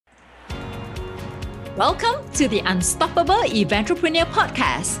Welcome to the Unstoppable Eventrepreneur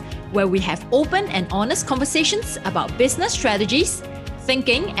Podcast, where we have open and honest conversations about business strategies,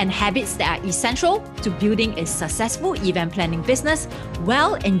 thinking, and habits that are essential to building a successful event planning business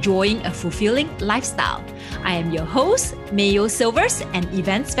while enjoying a fulfilling lifestyle. I am your host, Mayo Silvers, an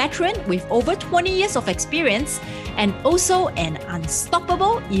events veteran with over 20 years of experience and also an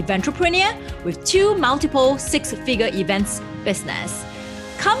unstoppable eventrepreneur with two multiple six-figure events business.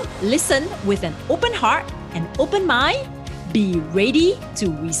 Come listen with an open heart and open mind. Be ready to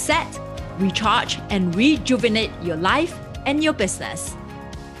reset, recharge, and rejuvenate your life and your business.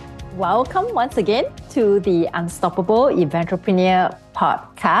 Welcome once again to the Unstoppable Eventrepreneur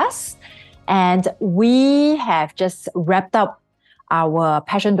Podcast. And we have just wrapped up our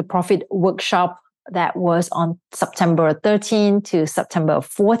Passion to Profit workshop that was on September 13 to September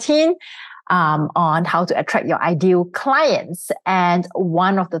 14. On how to attract your ideal clients. And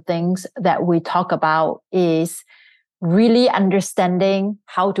one of the things that we talk about is really understanding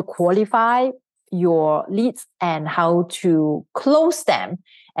how to qualify your leads and how to close them.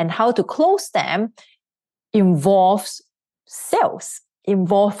 And how to close them involves sales,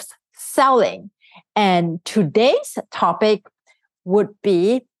 involves selling. And today's topic would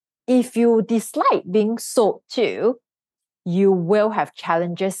be, if you dislike being sold to, you will have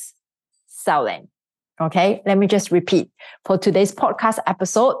challenges selling. Okay, let me just repeat. For today's podcast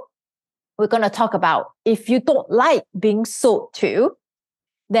episode, we're going to talk about if you don't like being sold to,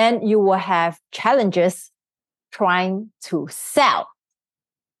 then you will have challenges trying to sell.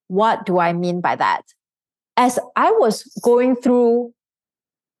 What do I mean by that? As I was going through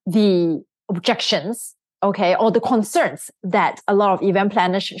the objections, okay, or the concerns that a lot of event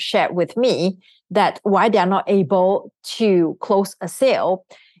planners shared with me, that why they are not able to close a sale,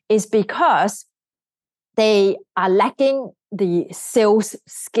 is because they are lacking the sales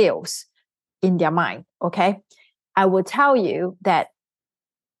skills in their mind, okay? I will tell you that,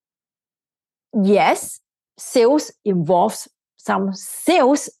 yes, sales involves some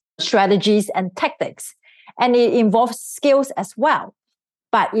sales strategies and tactics, and it involves skills as well.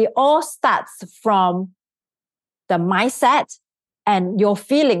 But it all starts from the mindset and your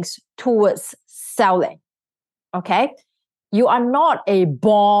feelings towards selling, okay? You are not a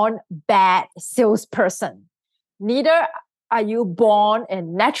born bad salesperson. Neither are you born a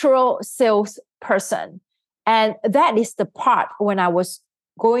natural salesperson. And that is the part when I was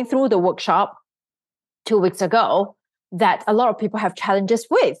going through the workshop 2 weeks ago that a lot of people have challenges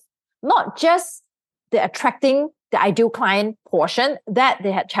with. Not just the attracting the ideal client portion, that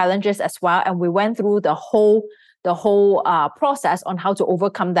they had challenges as well. And we went through the whole process on how to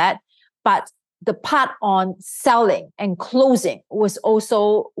overcome that. But the part on selling and closing was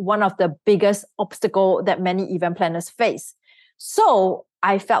also one of the biggest obstacles that many event planners face. So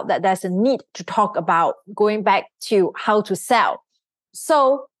I felt that there's a need to talk about going back to how to sell.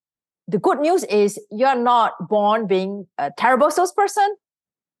 So the good news is you're not born being a terrible salesperson,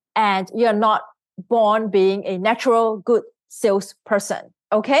 and you're not born being a natural good salesperson.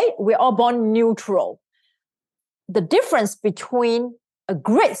 Okay? We're all born neutral. The difference between a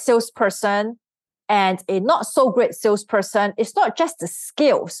great salesperson and a not so great salesperson is not just the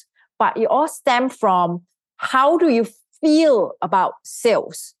skills, but it all stems from how do you feel about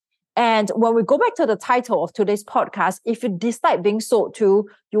sales. And when we go back to the title of today's podcast, if you dislike being sold to,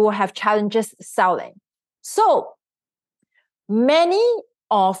 you will have challenges selling. So many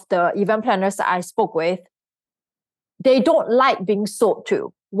of the event planners that I spoke with, they don't like being sold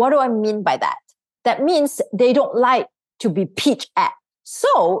to. What do I mean by that? That means they don't like to be pitched at.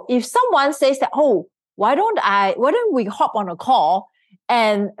 So if someone says that, oh, why don't we hop on a call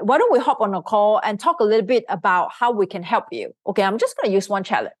and talk a little bit about how we can help you? Okay, I'm just going to use one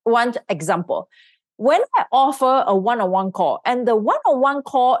example. When I offer a one-on-one call, and the one-on-one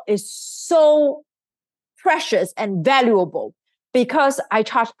call is so precious and valuable because I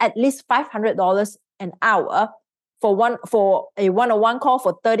charge at least $500 an hour for a one-on-one call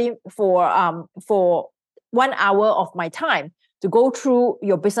for 1 hour of my time to go through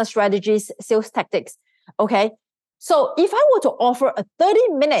your business strategies, sales tactics, okay? So if I were to offer a 30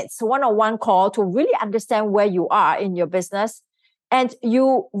 minutes one-on-one call to really understand where you are in your business, and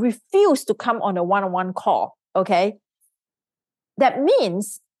you refuse to come on a one-on-one call, okay? That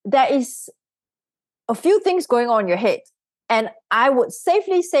means there is a few things going on in your head. And I would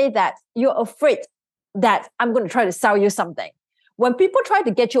safely say that you're afraid that I'm going to try to sell you something. When people try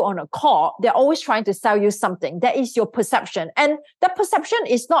to get you on a call, they're always trying to sell you something. That is your perception. And that perception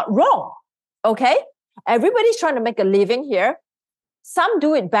is not wrong, okay? Everybody's trying to make a living here. Some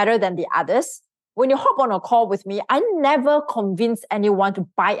do it better than the others. When you hop on a call with me, I never convince anyone to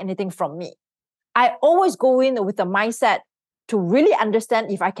buy anything from me. I always go in with the mindset to really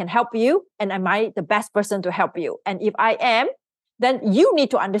understand if I can help you and am I the best person to help you. And if I am, then you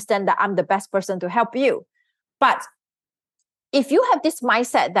need to understand that I'm the best person to help you. But if you have this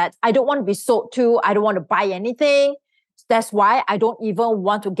mindset that I don't want to be sold to, I don't want to buy anything, that's why I don't even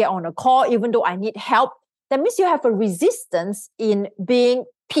want to get on a call, even though I need help, that means you have a resistance in being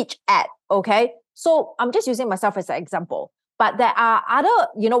pitched at, okay? So I'm just using myself as an example. But there are other,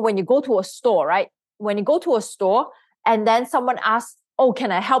 when you go to a store, right? When you go to a store and then someone asks, oh,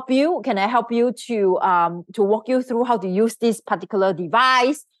 can I help you? Can I help you to walk you through how to use this particular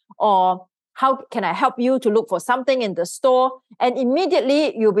device? Or how can I help you to look for something in the store? And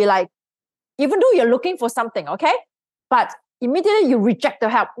immediately you'll be like, even though you're looking for something, okay? But immediately you reject the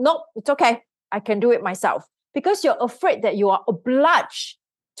help. No, it's okay. I can do it myself. Because you're afraid that you are obliged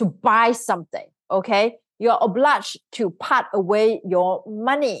to buy something, okay? You're obliged to part away your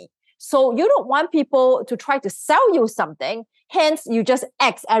money. So you don't want people to try to sell you something. Hence, you just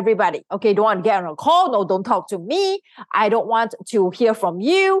ask everybody, okay, don't want to get on a call. No, don't talk to me. I don't want to hear from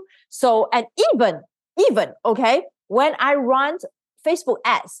you. So, and even, okay, when I run Facebook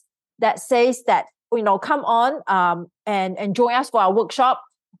ads that says that, come on and join us for our workshop,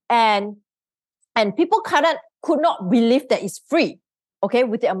 and people could not believe that it's free, okay,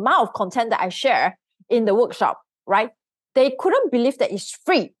 with the amount of content that I share in the workshop, right? They couldn't believe that it's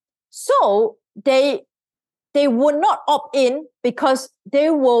free. So they would not opt in because they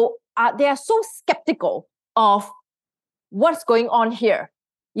are so skeptical of what's going on here.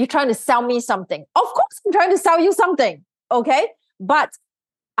 You're trying to sell me something. Of course, I'm trying to sell you something, okay? But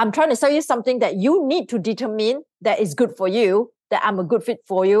I'm trying to sell you something that you need to determine that is good for you, that I'm a good fit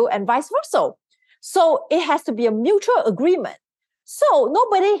for you, and vice versa. So it has to be a mutual agreement. So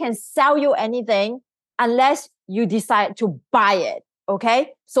nobody can sell you anything unless you decide to buy it,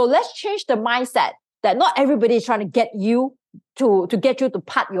 okay? So let's change the mindset that not everybody is trying to get you to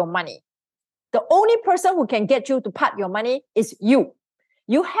part your money. The only person who can get you to part your money is you.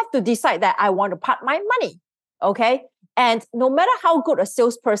 You have to decide that I want to part my money, okay? And no matter how good a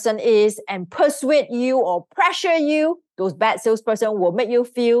salesperson is and persuade you or pressure you, those bad salesperson will make you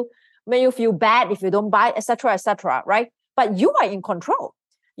feel bad if you don't buy, etc., right? But you are in control.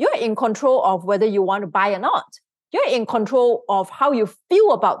 You're in control of whether you want to buy or not. You're in control of how you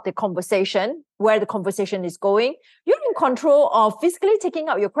feel about the conversation, where the conversation is going. You're in control of physically taking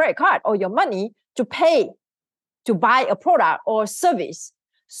out your credit card or your money to pay, to buy a product or service.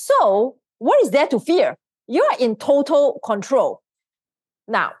 So what is there to fear? You're in total control.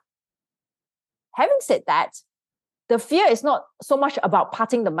 Now, having said that, the fear is not so much about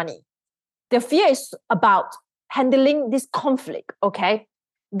parting the money. The fear is about handling this conflict, okay?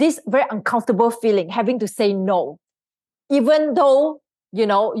 This very uncomfortable feeling, having to say no. Even though,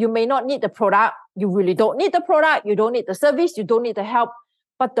 you may not need the product, you really don't need the product, you don't need the service, you don't need the help,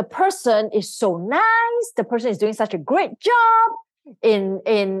 but the person is so nice, the person is doing such a great job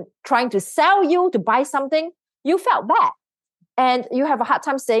in trying to sell you to buy something, you felt bad. And you have a hard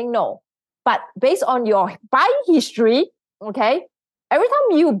time saying no. But based on your buying history, okay, every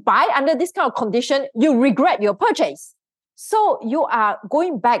time you buy under this kind of condition, you regret your purchase. So you are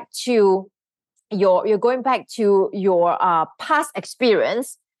going back to your past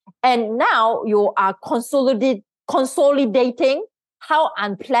experience, and now you are consolidating how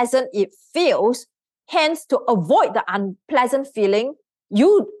unpleasant it feels. Hence, to avoid the unpleasant feeling,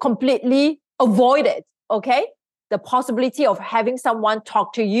 you completely avoid it, okay? The possibility of having someone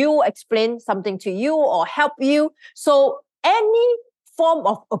talk to you, explain something to you, or help you. So any form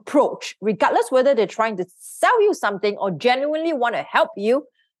of approach, regardless whether they're trying to sell you something or genuinely want to help you,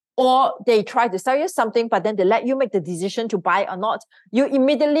 or they try to sell you something, but then they let you make the decision to buy or not, you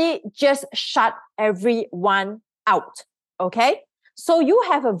immediately just shut everyone out, okay? So you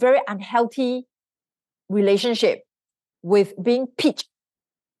have a very unhealthy relationship with being pitched,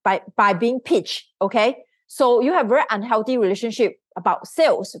 by being pitched, okay? So you have a very unhealthy relationship about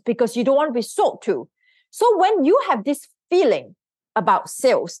sales because you don't want to be sold to. So when you have this feeling about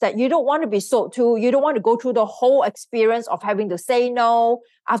sales that you don't want to be sold to, you don't want to go through the whole experience of having to say no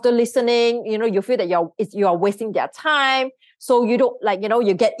after listening, you feel that you are wasting their time. So you don't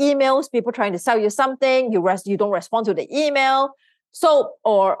you get emails, people trying to sell you something, you don't respond to the email. So,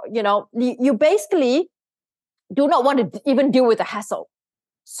 or, you basically do not want to even deal with the hassle.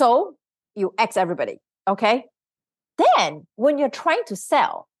 So you ask everybody, okay? Then when you're trying to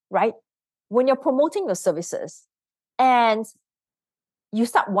sell, right? When you're promoting your services and you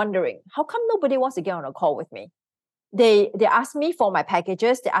start wondering, how come nobody wants to get on a call with me? They ask me for my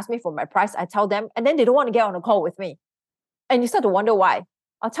packages, they ask me for my price, I tell them, and then they don't want to get on a call with me. And you start to wonder why.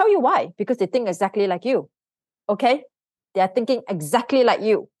 I'll tell you why. Because they think exactly like you. Okay? They are thinking exactly like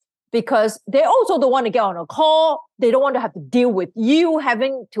you. Because they also don't want to get on a call. They don't want to have to deal with you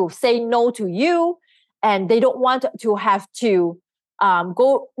having to say no to you. And they don't want to have to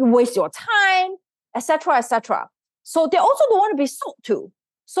go waste your time, etc., etc. So they also don't want to be sold to.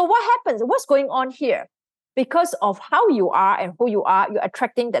 So what happens? What's going on here? Because of how you are and who you are, you're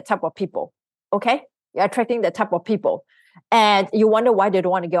attracting that type of people. Okay? You're attracting that type of people. And you wonder why they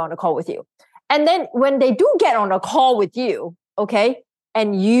don't want to get on a call with you. And then when they do get on a call with you, okay,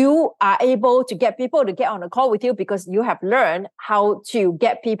 and you are able to get people to get on a call with you because you have learned how to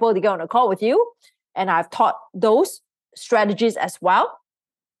get people to get on a call with you. And I've taught those strategies as well.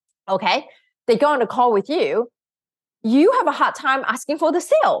 Okay. They go on a call with you. You have a hard time asking for the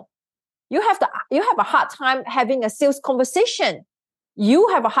sale. You have a hard time having a sales conversation. You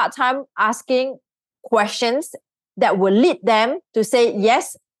have a hard time asking questions that will lead them to say,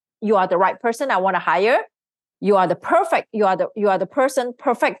 yes, you are the right person I want to hire. You are the person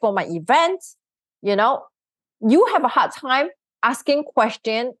perfect for my event. You know, you have a hard time asking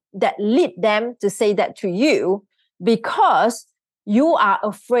questions that lead them to say that to you because you are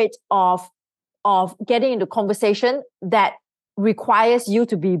afraid of getting into conversation that requires you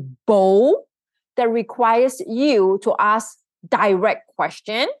to be bold, that requires you to ask direct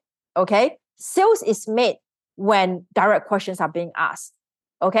question. Okay. Sales is made when direct questions are being asked.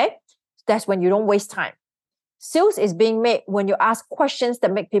 Okay. That's when you don't waste time. Sales is being made when you ask questions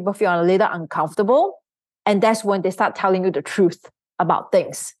that make people feel a little uncomfortable. And that's when they start telling you the truth about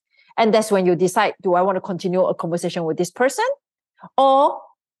things. And that's when you decide, do I want to continue a conversation with this person? Or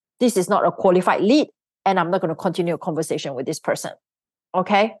this is not a qualified lead and I'm not going to continue a conversation with this person.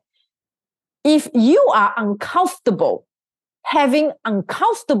 Okay? If you are uncomfortable having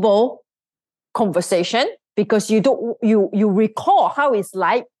uncomfortable conversation because you recall how it's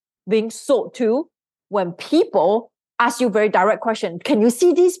like being sold to when people ask you very direct question. Can you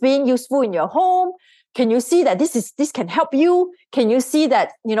see this being useful in your home? Can you see that this can help you? Can you see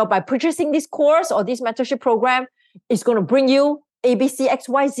that, by purchasing this course or this mentorship program, it's going to bring you ABC,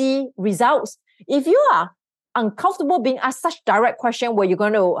 XYZ results? If you are uncomfortable being asked such direct question where you're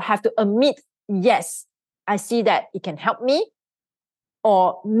going to have to admit, yes, I see that it can help me,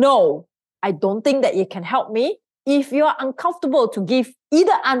 or no, I don't think that it can help me. If you are uncomfortable to give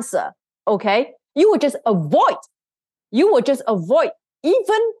either answer, okay, you will just avoid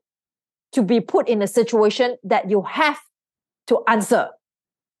even to be put in a situation that you have to answer.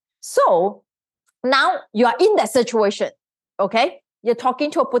 So now you are in that situation, okay? You're talking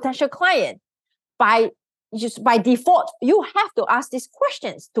to a potential client. By default, you have to ask these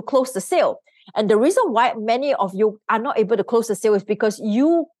questions to close the sale. And the reason why many of you are not able to close the sale is because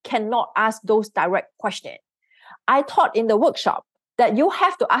you cannot ask those direct questions. I taught in the workshop that you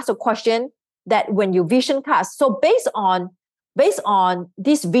have to ask a question that when you vision cast. So based on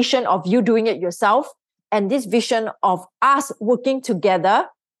this vision of you doing it yourself and this vision of us working together,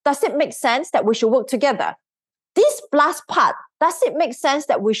 does it make sense that we should work together? This last part, does it make sense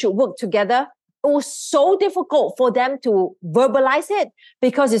that we should work together? It was so difficult for them to verbalize it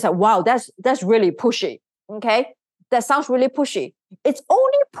because it's like, wow, that's really pushy. Okay. That sounds really pushy. It's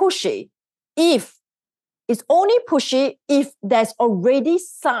only pushy if there's already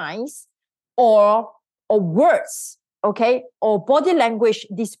signs or words, okay, or body language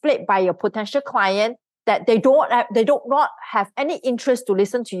displayed by your potential client that they do not have any interest to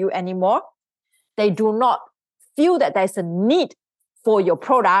listen to you anymore. They do not feel that there's a need for your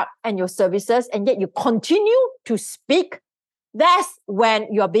product and your services, and yet you continue to speak. That's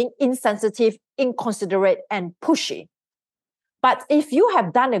when you're being insensitive, inconsiderate, and pushy. But if you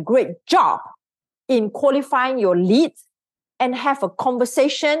have done a great job in qualifying your leads and have a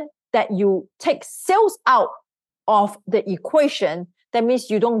conversation that you take sales out of the equation, that means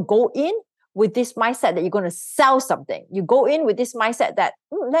you don't go in with this mindset that you're going to sell something. You go in with this mindset that,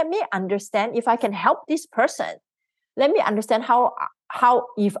 let me understand if I can help this person. Let me understand how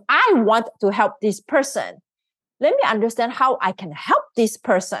if I want to help this person, let me understand how I can help this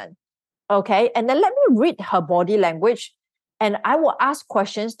person. Okay. And then let me read her body language. And I will ask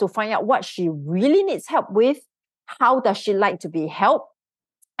questions to find out what she really needs help with. How does she like to be helped?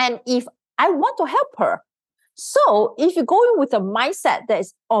 And if I want to help her. So if you go in with a mindset that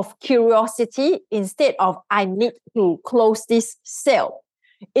is of curiosity instead of I need to close this sale,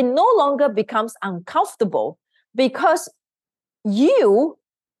 it no longer becomes uncomfortable because you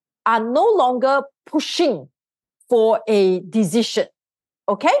are no longer pushing for a decision.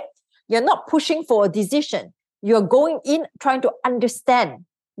 Okay? You're not pushing for a decision. You're going in trying to understand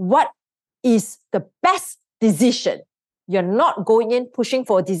what is the best decision. You're not going in pushing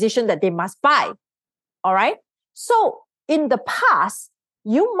for a decision that they must buy. All right. So in the past,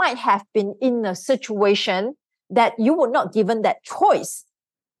 you might have been in a situation that you were not given that choice.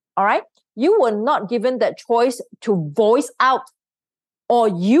 All right. You were not given that choice to voice out, or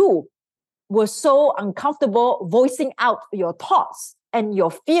you were so uncomfortable voicing out your thoughts and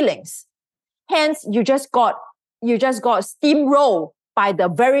your feelings. Hence, you just got steamrolled by the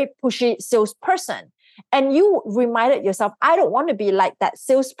very pushy salesperson. And you reminded yourself, I don't want to be like that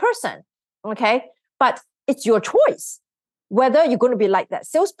salesperson. Okay. But it's your choice whether you're going to be like that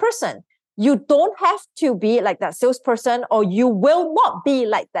salesperson. You don't have to be like that salesperson, or you will not be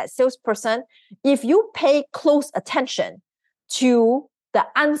like that salesperson if you pay close attention to the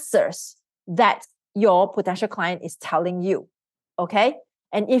answers that your potential client is telling you. Okay.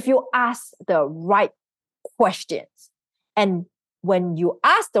 And if you ask the right questions, and when you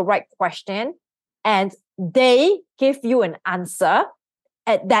ask the right question and they give you an answer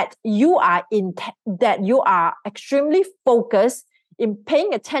that you are extremely focused in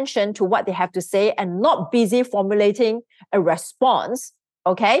paying attention to what they have to say and not busy formulating a response,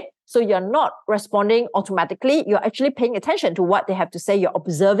 okay? So you're not responding automatically. You're actually paying attention to what they have to say. You're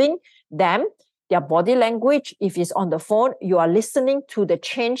observing them, their body language. If it's on the phone, you are listening to the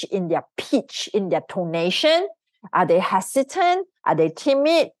change in their pitch, in their tonation. Are they hesitant? Are they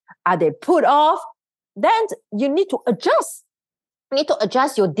timid? Are they put off? Then you need to adjust. You need to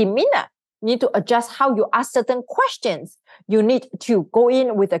adjust your demeanor. You need to adjust how you ask certain questions. You need to go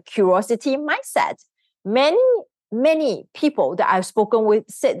in with a curiosity mindset. Many people that I've spoken with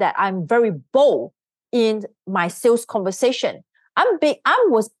said that I'm very bold in my sales conversation. I'm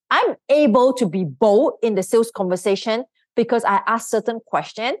able to be bold in the sales conversation because I asked certain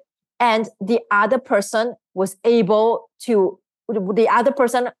questions, and the other person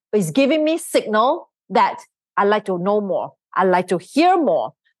is giving me signal that I'd like to know more. I'd like to hear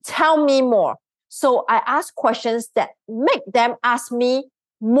more. Tell me more. So I ask questions that make them ask me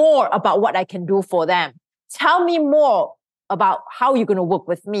more about what I can do for them. Tell me more about how you're going to work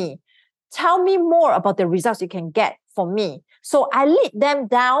with me. Tell me more about the results you can get for me. So I lead them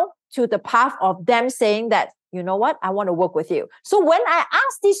down to the path of them saying that, you know what, I want to work with you. So when I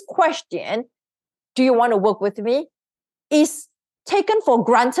ask this question, do you want to work with me? Is taken for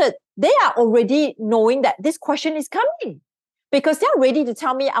granted. They are already knowing that this question is coming because they're ready to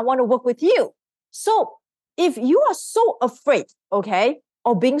tell me, I want to work with you. So if you are so afraid, okay,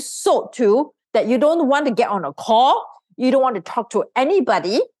 of being sold to that you don't want to get on a call, you don't want to talk to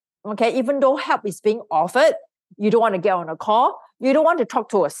anybody, okay, even though help is being offered, you don't want to get on a call, you don't want to talk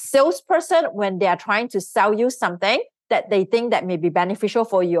to a salesperson when they are trying to sell you something that they think that may be beneficial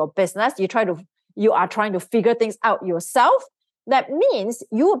for your business. You are trying to figure things out yourself. That means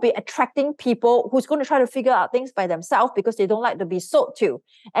you will be attracting people who's going to try to figure out things by themselves because they don't like to be sold to.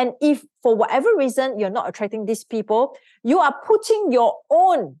 And if for whatever reason you're not attracting these people, you are putting your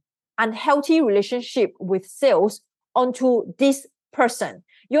own unhealthy relationship with sales onto this person.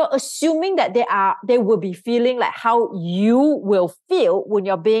 You're assuming that they will be feeling like how you will feel when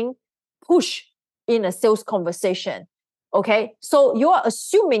you're being pushed in a sales conversation. Okay, so you are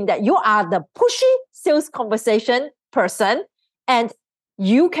assuming that you are the pushy sales conversation person and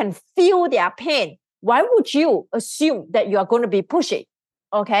you can feel their pain. Why would you assume that you are going to be pushy?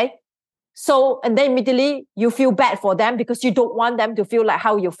 Okay, so and then immediately you feel bad for them because you don't want them to feel like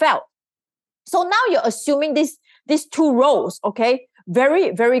how you felt. So now you're assuming these two roles, okay?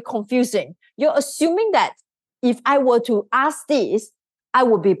 Very, very confusing. You're assuming that if I were to ask this, I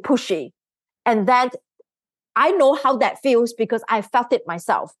would be pushy. And that I know how that feels because I felt it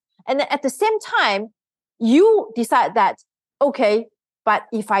myself. And then at the same time, you decide that, okay, but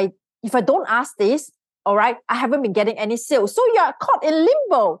if I don't ask this, all right, I haven't been getting any sales. So you're caught in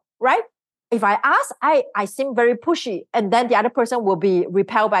limbo, right? If I ask, I seem very pushy, and then the other person will be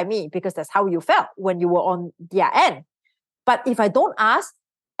repelled by me because that's how you felt when you were on their end. But if I don't ask,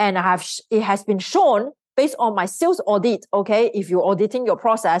 and it has been shown based on my sales audit, okay, if you're auditing your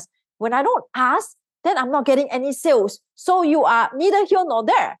process, when I don't ask, then I'm not getting any sales. So you are neither here nor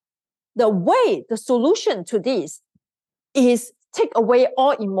there. The solution to this is take away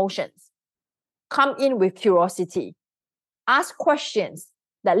all emotions. Come in with curiosity. Ask questions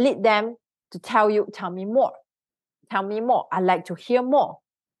that lead them to tell me more. Tell me more. I'd like to hear more.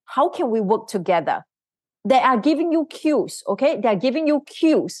 How can we work together? They are giving you cues, okay? They are giving you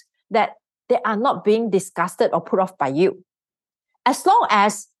cues that they are not being disgusted or put off by you. As long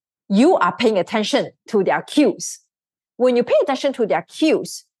as you are paying attention to their cues. When you pay attention to their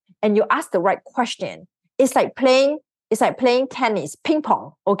cues and you ask the right question, it's like playing tennis, ping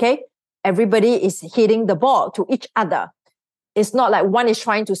pong, okay? Everybody is hitting the ball to each other. It's not like one is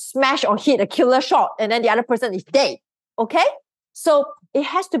trying to smash or hit a killer shot and then the other person is dead. Okay? So it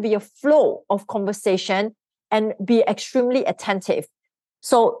has to be a flow of conversation and be extremely attentive.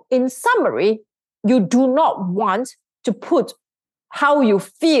 So in summary, you do not want to put how you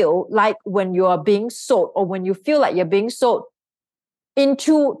feel like when you are being sold or when you feel like you're being sold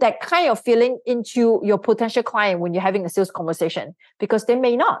into that kind of feeling into your potential client when you're having a sales conversation, because they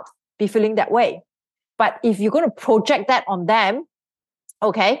may not be feeling that way. But if you're going to project that on them,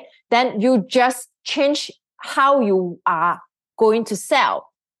 okay, then you just change how you are going to sell.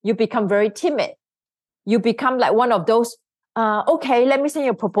 You become very timid. You become like one of those, okay, let me send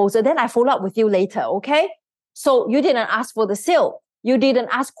you a proposal, then I follow up with you later, okay? So you didn't ask for the sale. You didn't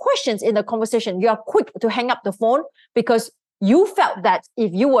ask questions in the conversation. You are quick to hang up the phone because you felt that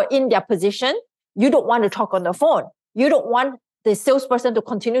if you were in their position, you don't want to talk on the phone. You don't want the salesperson to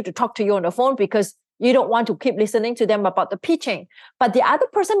continue to talk to you on the phone because you don't want to keep listening to them about the pitching. But the other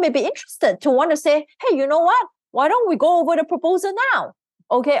person may be interested to want to say, hey, you know what? Why don't we go over the proposal now?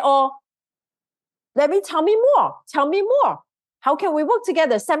 Okay, or tell me more. Tell me more. How can we work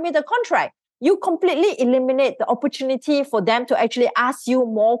together? Send me the contract. You completely eliminate the opportunity for them to actually ask you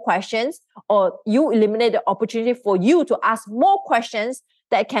more questions, or you eliminate the opportunity for you to ask more questions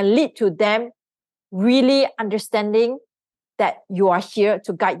that can lead to them really understanding that you are here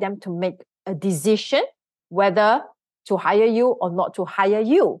to guide them to make a decision whether to hire you or not to hire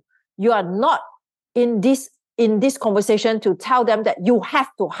you. You are not in this conversation to tell them that you have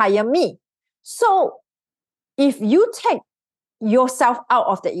to hire me. So if you take yourself out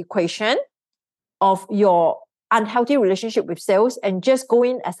of the equation of your unhealthy relationship with sales and just go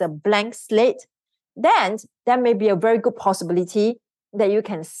in as a blank slate, then there may be a very good possibility that you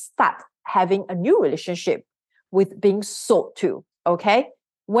can start having a new relationship with being sold to, okay?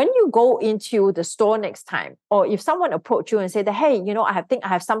 When you go into the store next time, or if someone approach you and say that, hey, you know, I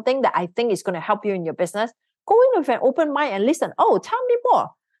have something that I think is going to help you in your business, go in with an open mind and listen. Oh, tell me more.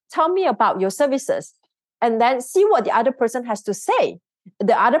 Tell me about your services. And then see what the other person has to say.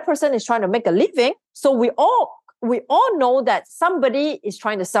 The other person is trying to make a living. So we all know that somebody is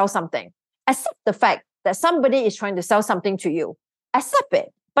trying to sell something. Accept the fact that somebody is trying to sell something to you. Accept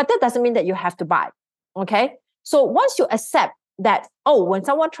it. But that doesn't mean that you have to buy. Okay? So once you accept that, oh, when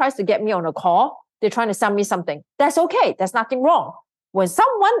someone tries to get me on a call, they're trying to sell me something. That's okay. There's nothing wrong.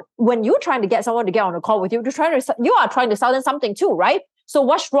 When you're trying to get someone to get on a call with you, you are trying to sell them something too, right? So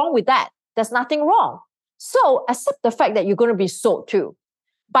what's wrong with that? There's nothing wrong. So accept the fact that you're going to be sold too.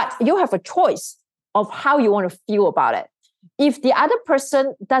 But you have a choice of how you want to feel about it. If the other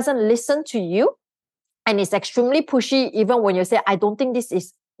person doesn't listen to you and is extremely pushy, even when you say, I don't think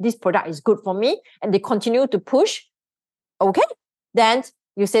this product is good for me, and they continue to push, okay, then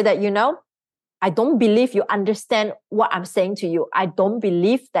you say that, you know, I don't believe you understand what I'm saying to you. I don't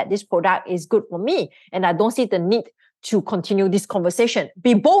believe that this product is good for me, and I don't see the need to continue this conversation.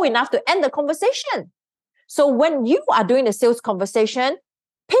 Be bold enough to end the conversation. So when you are doing the sales conversation,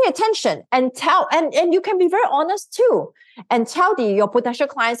 pay attention and tell, and you can be very honest too, and tell your potential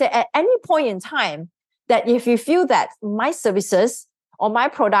clients that at any point in time that if you feel that my services or my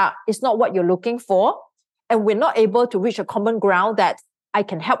product is not what you're looking for, and we're not able to reach a common ground that I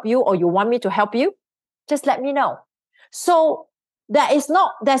can help you or you want me to help you, just let me know. So there's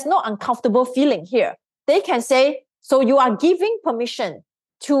no uncomfortable feeling here. They can say, so you are giving permission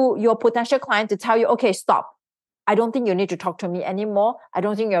to your potential client to tell you, okay, stop. I don't think you need to talk to me anymore. I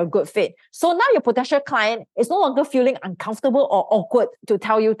don't think you're a good fit. So now your potential client is no longer feeling uncomfortable or awkward to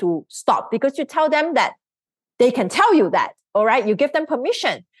tell you to stop, because you tell them that they can tell you that, all right? You give them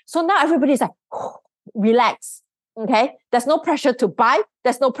permission. So now everybody's like, relax, okay? There's no pressure to buy.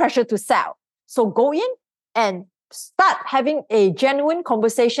 There's no pressure to sell. So go in and start having a genuine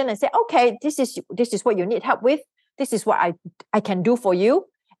conversation and say, okay, this is what you need help with. This is what I can do for you.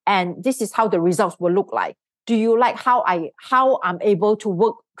 And this is how the results will look like. Do you like how I'm able to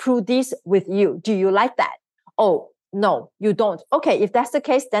work through this with you? Do you like that? Oh, no, you don't. Okay, if that's the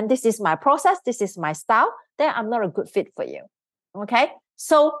case, then this is my process. This is my style. Then I'm not a good fit for you. Okay?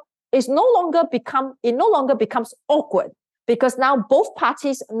 So it no longer becomes awkward, because now both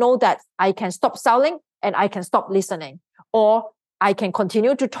parties know that I can stop selling and I can stop listening, or I can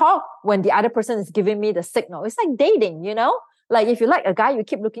continue to talk when the other person is giving me the signal. It's like dating, you know? Like if you like a guy, you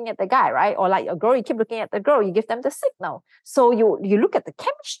keep looking at the guy, right? Or like a girl, you keep looking at the girl, you give them the signal. So you look at the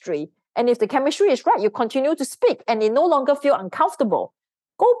chemistry. And if the chemistry is right, you continue to speak and you no longer feel uncomfortable.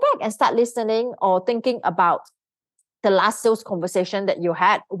 Go back and start listening or thinking about the last sales conversation that you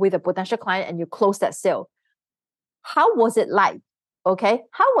had with a potential client and you closed that sale. How was it like? Okay.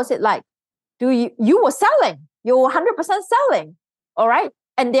 How was it like? You were selling. you're 100% selling, all right?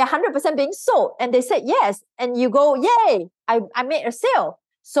 And they're 100% being sold. And they said yes. And you go, yay, I made a sale.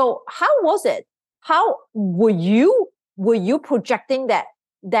 So how was it? How were you projecting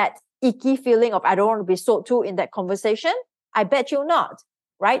that icky feeling of I don't want to be sold to in that conversation? I bet you not,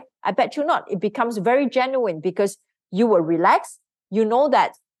 right? I bet you not. It becomes very genuine because you were relaxed. You know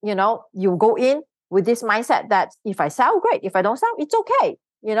that, you go in with this mindset that if I sell, great. If I don't sell, it's okay.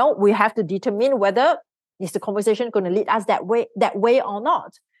 We have to determine whether is the conversation going to lead us that way or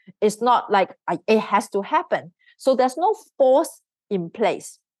not. It's not like it has to happen. So there's no force in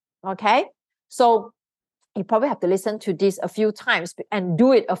place. Okay. So you probably have to listen to this a few times and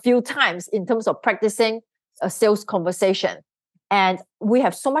do it a few times in terms of practicing a sales conversation. And we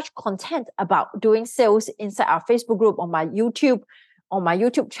have so much content about doing sales inside our Facebook group, on my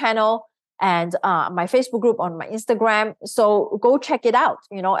YouTube channel, and my Facebook group, on my Instagram. So go check it out.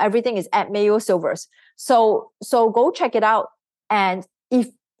 Everything is at Mayo Silvers. So go check it out. And if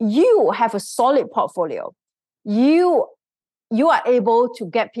you have a solid portfolio, you are able to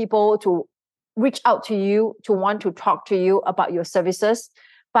get people to reach out to you, to want to talk to you about your services,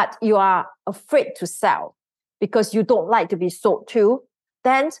 but you are afraid to sell because you don't like to be sold to,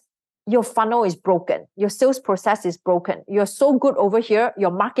 then your funnel is broken. Your sales process is broken. You're so good over here.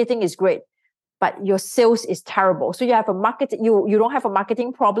 Your marketing is great, but your sales is terrible. So you have you don't have a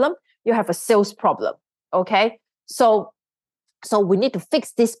marketing problem. You have a sales problem. Okay. So we need to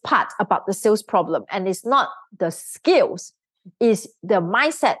fix this part about the sales problem. And it's not the skills, it's the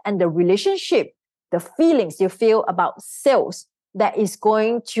mindset and the relationship, the feelings you feel about sales that is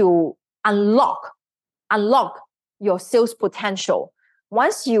going to unlock your sales potential.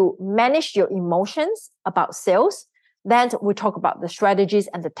 Once you manage your emotions about sales, then we talk about the strategies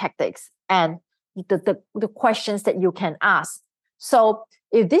and the tactics and the questions that you can ask. So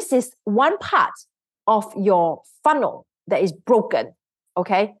if this is one part of your funnel that is broken,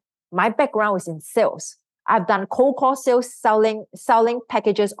 okay, my background is in sales. I've done cold call sales, selling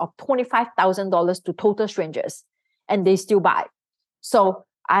packages of $25,000 to total strangers, and they still buy. So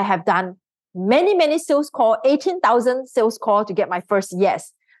I have done many, many sales calls, 18,000 sales calls to get my first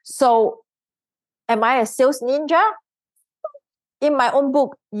yes. So am I a sales ninja? In my own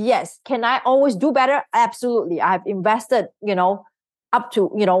book, yes. Can I always do better? Absolutely. I've invested, up to,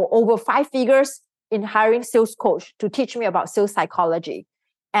 over 5 figures in hiring sales coach to teach me about sales psychology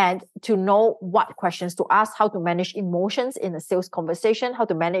and to know what questions to ask, how to manage emotions in a sales conversation, how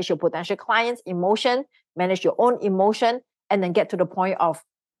to manage your potential client's emotion, manage your own emotion, and then get to the point of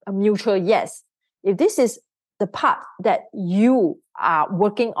a mutual yes. If this is the part that you are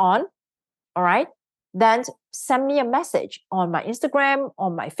working on, all right, then send me a message on my Instagram,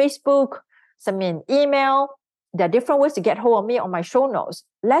 on my Facebook, send me an email. There are different ways to get hold of me on my show notes.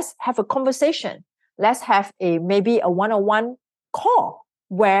 Let's have a conversation. Let's have maybe a one-on-one call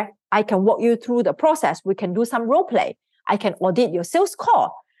where I can walk you through the process. We can do some role play. I can audit your sales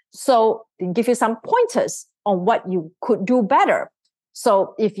call. So then give you some pointers on what you could do better.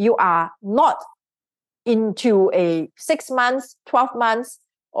 So if you are not into a 6 months, 12 months,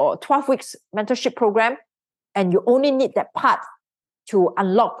 or 12 weeks mentorship program, and you only need that part to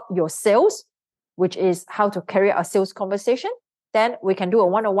unlock your sales, which is how to carry out a sales conversation, then we can do a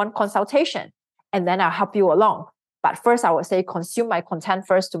one-on-one consultation, and then I'll help you along. But first, I would say consume my content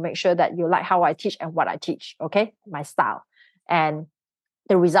first to make sure that you like how I teach and what I teach, okay? My style and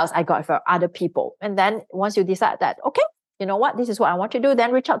the results I got for other people. And then once you decide that, okay, you know what, this is what I want to do,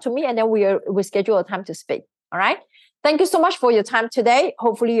 then reach out to me and then we schedule a time to speak, all right? Thank you so much for your time today.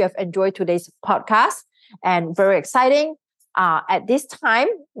 Hopefully you have enjoyed today's podcast and very exciting. At this time,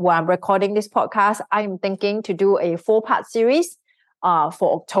 when I'm recording this podcast, I'm thinking to do a 4-part series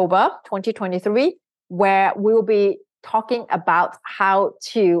for October 2023, where we'll be talking about how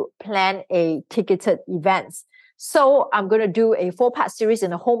to plan a ticketed event. So I'm going to do a 4-part series in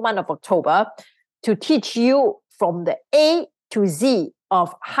the whole month of October to teach you from the A to Z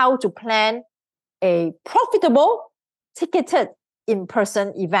of how to plan a profitable ticketed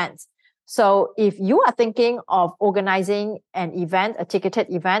in-person event. So if you are thinking of organizing an event, a ticketed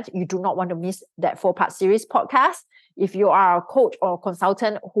event, you do not want to miss that 4-part series podcast. If you are a coach or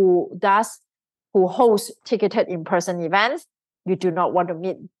consultant who hosts ticketed in-person events, you do not want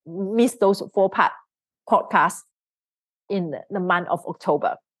to miss those 4-part podcasts in the month of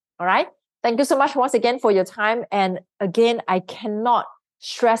October. All right. Thank you so much once again for your time. And again, I cannot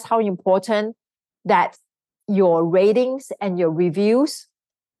stress how important that your ratings and your reviews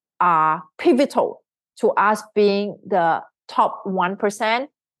are pivotal to us being the top 1%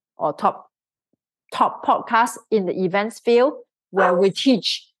 or top podcast in the events field, where we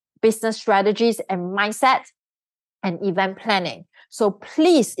teach business strategies and mindset and event planning. So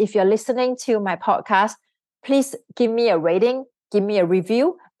please, if you're listening to my podcast, please give me a rating, give me a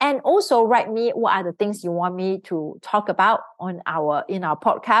review, and also write me what are the things you want me to talk about in our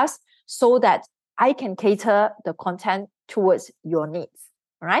podcast, so that I can cater the content towards your needs.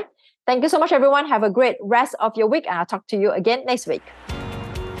 All right. Thank you so much, everyone. Have a great rest of your week, and I'll talk to you again next week.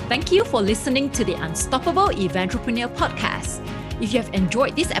 Thank you for listening to the Unstoppable Eventrepreneur podcast. If you have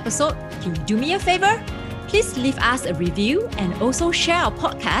enjoyed this episode, can you do me a favor? Please leave us a review and also share our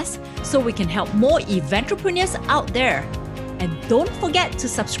podcast so we can help more eventrepreneurs out there. And don't forget to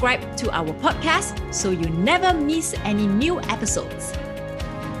subscribe to our podcast so you never miss any new episodes.